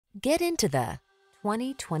Get into the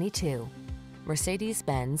 2022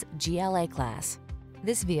 Mercedes-Benz GLA class.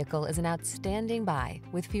 This vehicle is an outstanding buy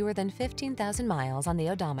with fewer than 15,000 miles on the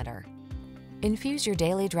odometer. Infuse your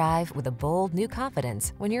daily drive with a bold new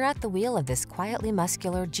confidence when you're at the wheel of this quietly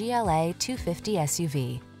muscular GLA 250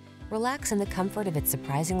 SUV. Relax in the comfort of its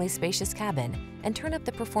surprisingly spacious cabin and turn up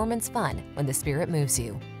the performance fun when the spirit moves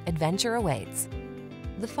you. Adventure awaits.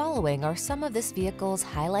 The following are some of this vehicle's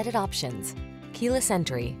highlighted options: keyless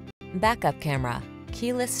entry, backup camera,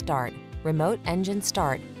 keyless start, remote engine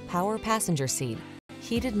start, power passenger seat,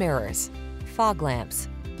 heated mirrors, fog lamps,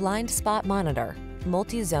 blind spot monitor,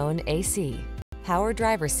 multi-zone AC, power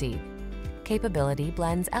driver seat. Capability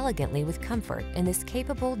blends elegantly with comfort in this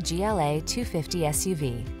capable GLA 250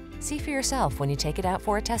 SUV. See for yourself when you take it out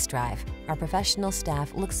for a test drive. Our professional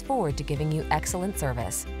staff looks forward to giving you excellent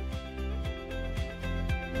service.